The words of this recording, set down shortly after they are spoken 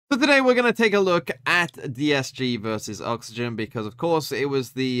So today we're going to take a look at DSG versus Oxygen because, of course, it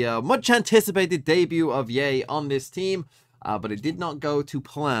was the much anticipated debut of Ye on this team, but it did not go to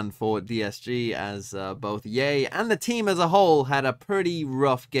plan for DSG as both Ye and the team as a whole had a pretty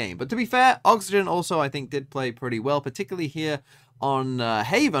rough game. But to be fair, Oxygen also, I think, did play pretty well, particularly here on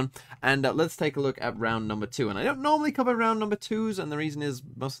Haven. And let's take a look at round number 2. And I don't normally cover round number 2s, and the reason is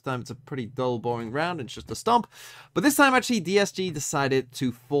most of the time it's a pretty dull, boring round. It's just a stomp. But this time, actually, DSG decided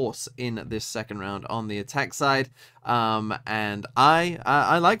to force in this second round on the attack side. And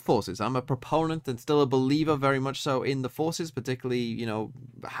I like forces. I'm a proponent and still a believer very much so in the forces, particularly, you know,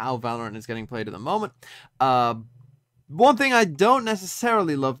 how Valorant is getting played at the moment. One thing I don't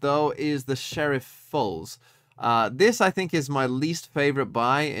necessarily love, though, is the Sheriff Fulls. This, I think, is my least favorite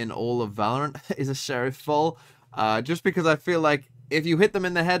buy in all of Valorant, is a Sheriff Full. Just because I feel like if you hit them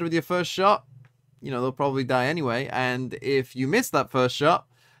in the head with your first shot, you know, they'll probably die anyway. And if you miss that first shot,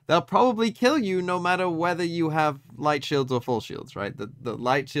 they'll probably kill you no matter whether you have light shields or full shields, right? The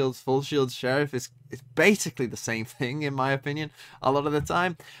light shields, full shields Sheriff is basically the same thing, in my opinion, a lot of the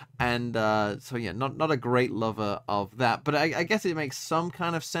time. And so, yeah, not a great lover of that. But I guess it makes some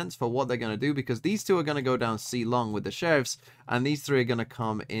kind of sense for what they're going to do, because these two are going to go down C long with the Sheriffs, and these three are going to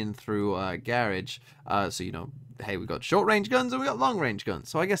come in through Garage. So, you know, hey, we got short range guns and we got long range guns.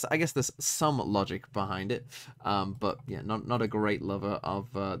 So I guess there's some logic behind it. But yeah, not a great lover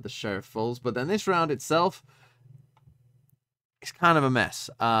of the Sheriff Fulls. But then this round itself is kind of a mess.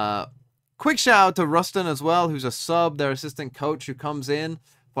 Quick shout out to Rustin as well, who's a sub, their assistant coach, who comes in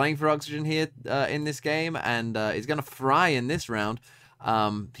playing for Oxygen here in this game, and is going to fry in this round.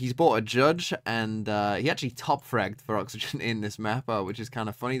 He's bought a judge, and he actually top fragged for Oxygen in this map, which is kind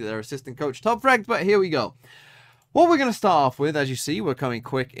of funny that their assistant coach top fragged, but here we go. What we're going to start off with, as you see, we're coming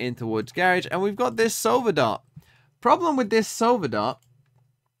quick in towards Garage, and we've got this Sova Dart. Problem with this Sova Dart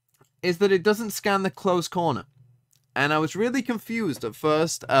is that it doesn't scan the close corner. And I was really confused at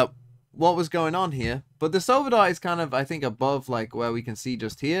first at what was going on here. But the Sova Dart is kind of, I think, above, like, where we can see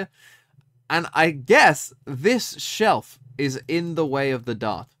just here. And I guess this shelf is in the way of the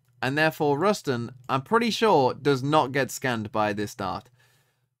dart. And therefore, Rustin, I'm pretty sure, does not get scanned by this dart.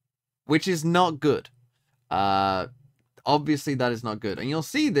 Which is not good. Obviously that is not good, and you'll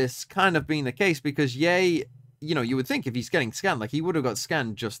see this kind of being the case because Ye, you know, you would think if he's getting scanned, like he would have got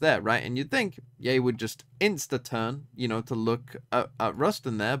scanned just there, right? And you'd think Ye would just insta turn, you know, to look at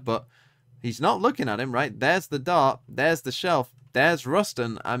Rustin there, but he's not looking at him, right? There's the dart, there's the shelf, there's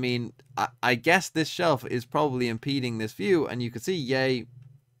Rustin. I mean, I guess this shelf is probably impeding this view, and you can see Ye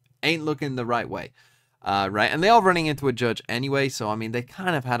ain't looking the right way. Right, and they are running into a judge anyway, so I mean they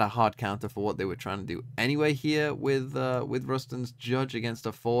kind of had a hard counter for what they were trying to do anyway here with Rustin's judge against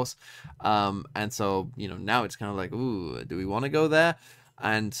a force, and so, you know, now it's kind of like, ooh, do we want to go there?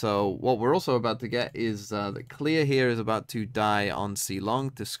 And so what we're also about to get is that Clear here is about to die on C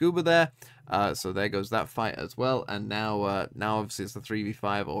long to Scuba there. So there goes that fight as well. And now obviously it's the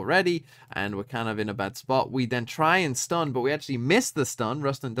 3v5 already, and we're kind of in a bad spot. We then try and stun, but we actually miss the stun.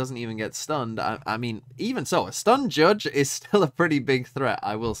 Rustin doesn't even get stunned. I mean, even so, a stun judge is still a pretty big threat,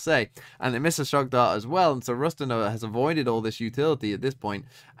 I will say. And they miss a shock dart as well, and so Rustin has avoided all this utility at this point,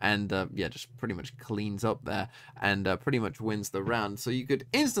 and yeah, just pretty much cleans up there, and pretty much wins the round. So you could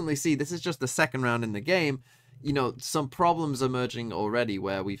instantly see this is just the second round in the game. You know, some problems emerging already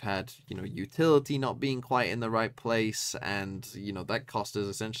where we've had, you know, utility not being quite in the right place, and, you know, that cost us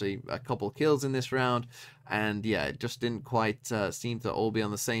essentially a couple kills in this round, and yeah, it just didn't quite seem to all be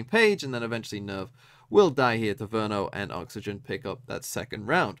on the same page, and then eventually Nerve will die here to Verno, and Oxygen pick up that second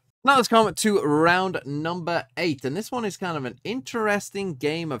round. Now let's come to round number 8, and this one is kind of an interesting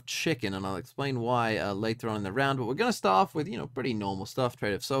game of chicken, and I'll explain why later on in the round. But we're going to start off with, you know, pretty normal stuff.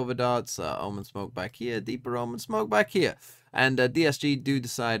 Trade of Sova Darts, Omen Smoke back here, Deeper Omen Smoke back here. And DSG do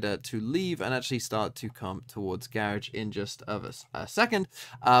decide to leave and actually start to come towards Garage in just a second.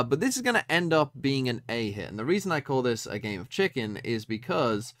 But this is going to end up being an A hit. And the reason I call this a game of chicken is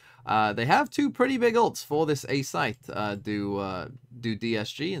because they have two pretty big ults for this A site, do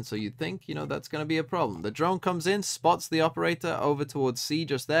DSG, and so you'd think, you know, that's going to be a problem. The drone comes in, spots the operator over towards C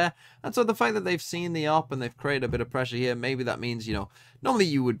just there, and so the fact that they've seen the op and they've created a bit of pressure here, maybe that means, you know, normally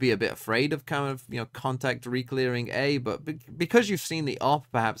you would be a bit afraid of kind of, you know, contact re-clearing A, but because you've seen the op,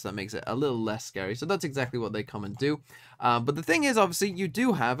 perhaps that makes it a little less scary. So that's exactly what they come and do. But the thing is, obviously, you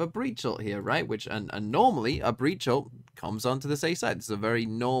do have a breach ult here, right? Which, and normally a breach ult comes onto this A side. It's a very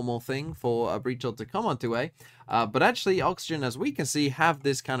normal thing for a breach ult to come onto A. But actually, Oxygen, as we can see, have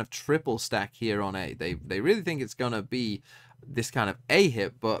this kind of triple stack here on A. They really think it's going to be this kind of A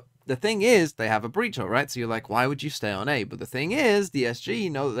hit, but the thing is, they have a breach ult, right? So you're like, why would you stay on A? But the thing is,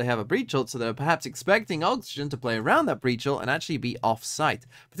 DSG know that they have a breach ult, so they're perhaps expecting Oxygen to play around that breach ult and actually be off-site.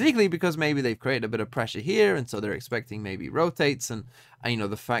 Particularly because maybe they've created a bit of pressure here, and so they're expecting maybe rotates and you know,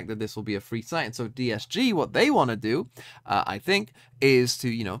 the fact that this will be a free site. And so DSG, what they want to do, I think, is to,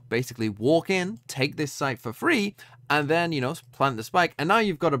 you know, basically walk in, take this site for free, and then, you know, plant the spike. And now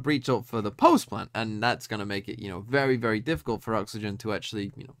you've got a breach ult for the post plant, and that's going to make it, you know, very, very difficult for Oxygen to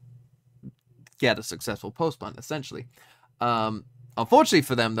actually, you know, get a successful post plant, essentially. Unfortunately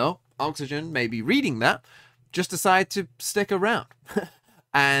for them, though, Oxygen, maybe reading that, just decide to stick around.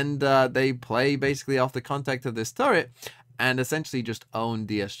 And they play basically off the contact of this turret, and essentially just own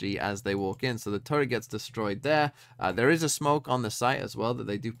DSG as they walk in. So the turret gets destroyed there. There is a smoke on the site as well that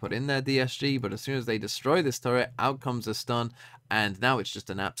they do put in there, DSG, but as soon as they destroy this turret, out comes a stun, and now it's just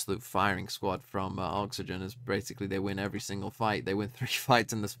an absolute firing squad from Oxygen, as basically they win every single fight. They win 3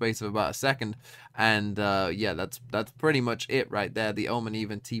 fights in the space of about a second, and yeah, that's pretty much it right there. The Omen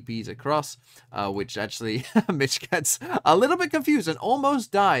even TPs across, which actually Mitch gets a little bit confused and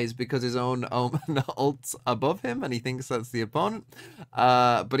almost dies because his own Omen ults above him, and he thinks that's the opponent.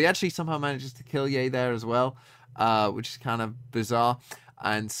 But he actually somehow manages to kill Ye there as well, which is kind of bizarre.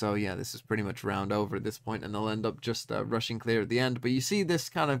 And so, yeah, this is pretty much round over at this point, and they'll end up just rushing clear at the end. But you see this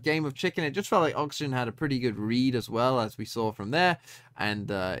kind of game of chicken. It just felt like Oxygen had a pretty good read as well, as we saw from there. And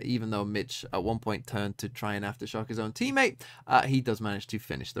even though Mitch at one point turned to try and aftershock his own teammate, he does manage to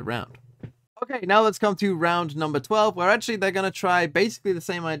finish the round. Okay, now let's come to round number 12, where actually they're going to try basically the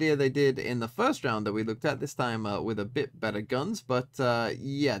same idea they did in the first round that we looked at, this time with a bit better guns. But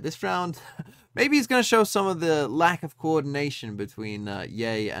yeah, this round, maybe he's going to show some of the lack of coordination between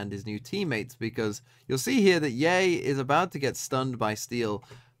Ye and his new teammates, because you'll see here that Ye is about to get stunned by Steel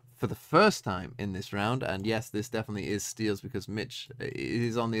for the first time in this round. And yes, this definitely is Steel's, because Mitch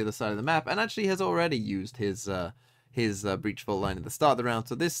is on the other side of the map and actually has already used his breach fault line at the start of the round.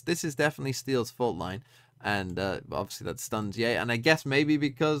 So this is definitely Steel's fault line, and obviously that stuns Ye. And I guess maybe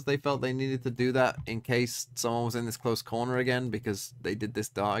because they felt they needed to do that in case someone was in this close corner again, because they did this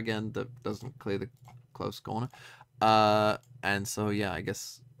dart again that doesn't clear the close corner. And so yeah, I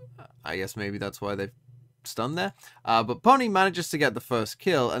guess maybe that's why they've stunned there. But Pony manages to get the first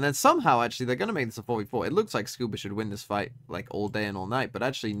kill, and then somehow actually they're going to make this a 4v4. It looks like Scuba should win this fight like all day and all night, but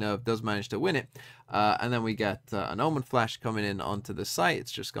actually Nerve does manage to win it. And then we get an Omen flash coming in onto the site.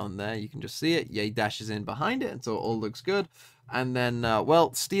 It's just gone there. You can just see it. Ye dashes in behind it, and so it all looks good. And then,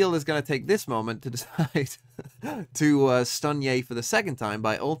 well, Steel is going to take this moment to decide to stun Ye for the second time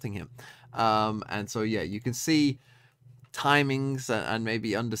by ulting him. And so, yeah, you can see timings and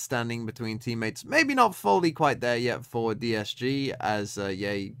maybe understanding between teammates. Maybe not fully quite there yet for DSG, as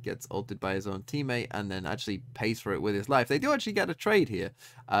Ye gets ulted by his own teammate and then actually pays for it with his life. They do actually get a trade here,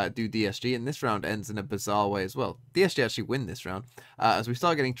 do DSG, and this round ends in a bizarre way as well. DSG actually win this round. As we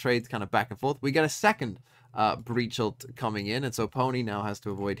start getting trades kind of back and forth, we get a second breach ult coming in, and so Pony now has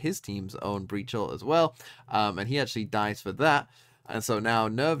to avoid his team's own breach ult as well, and he actually dies for that. And so now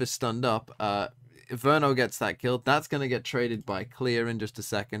Nerve is stunned up. Verno gets that kill. That's going to get traded by Clear in just a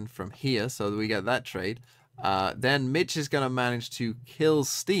second from here, so we get that trade. Then Mitch is going to manage to kill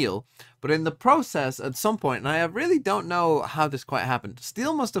Steel, but in the process, at some point, and I really don't know how this quite happened,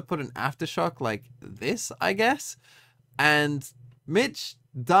 Steel must have put an aftershock like this, I guess, and Mitch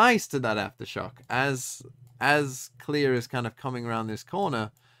dies to that aftershock. As Clear is kind of coming around this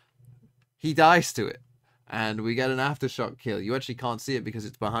corner, he dies to it. And we get an aftershock kill. You actually can't see it because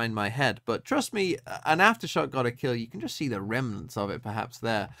it's behind my head. But trust me, an aftershock got a kill. You can just see the remnants of it perhaps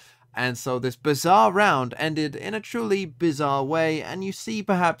there. And so this bizarre round ended in a truly bizarre way. And you see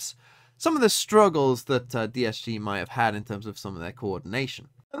perhaps some of the struggles that DSG might have had in terms of some of their coordination.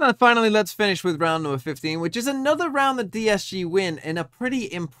 And then finally, let's finish with round number 15, which is another round that DSG win in a pretty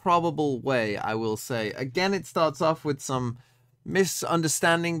improbable way, I will say. Again, it starts off with some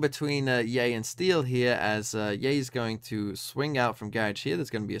misunderstanding between Ye and Steel here, as Ye is going to swing out from Garage here.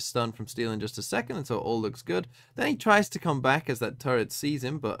 There's going to be a stun from Steel in just a second, and so it all looks good. Then he tries to come back as that turret sees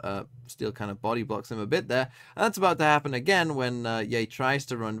him, but Steel kind of body blocks him a bit there. And that's about to happen again when Ye tries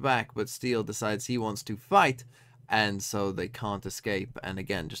to run back, but Steel decides he wants to fight, and so they can't escape. And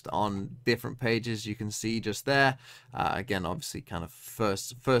again, just on different pages, you can see just there, again, obviously kind of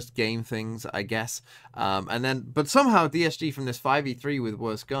first game things, I guess. And then, but somehow DSG from this 5v3 with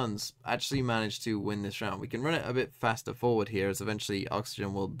worse guns actually managed to win this round. We can run it a bit faster forward here, as eventually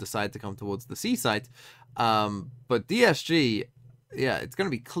Oxygen will decide to come towards the C site. But DSG, yeah, it's going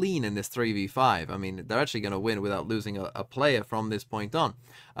to be clean in this 3v5. I mean, they're actually going to win without losing a player from this point on.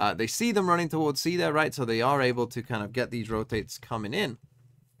 They see them running towards C there, right? So they are able to kind of get these rotates coming in.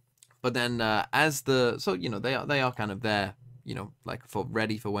 But then so they are kind of there, like for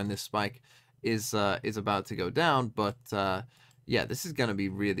ready for when this spike is about to go down. But yeah, this is gonna be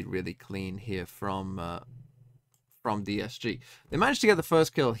really, really clean here from DSG. They managed to get the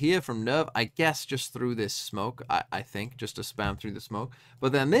first kill here from Nerve, I guess just through this smoke, I think, just to spam through the smoke.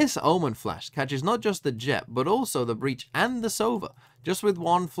 But then this Omen flash catches not just the Jet, but also the Breach and the Sova. Just with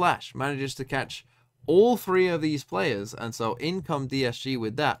one flash, manages to catch all three of these players, and so in come DSG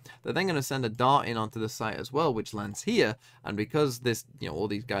with that. They're then going to send a dart in onto the site as well, which lands here, and because this, all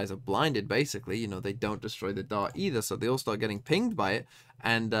these guys are blinded, basically, they don't destroy the dart either, so they all start getting pinged by it,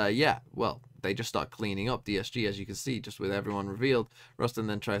 and yeah, well, they just start cleaning up DSG, as you can see, just with everyone revealed. Rustin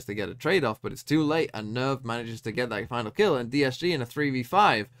then tries to get a trade-off, but it's too late, and Nerve manages to get that final kill, and DSG in a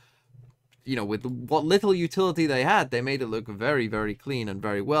 3v5, with what little utility they had, they made it look very, very clean and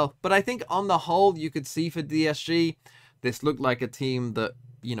very well. But I think on the whole, you could see for DSG, this looked like a team that,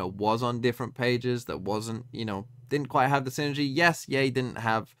 was on different pages, that wasn't, didn't quite have the synergy. Yes, Ye didn't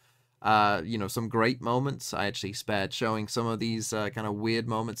have, some great moments. I actually spared showing some of these kind of weird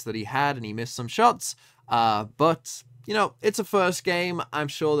moments that he had, and he missed some shots. But, it's a first game. I'm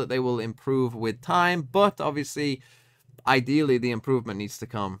sure that they will improve with time, but obviously, ideally, the improvement needs to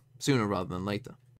come sooner rather than later.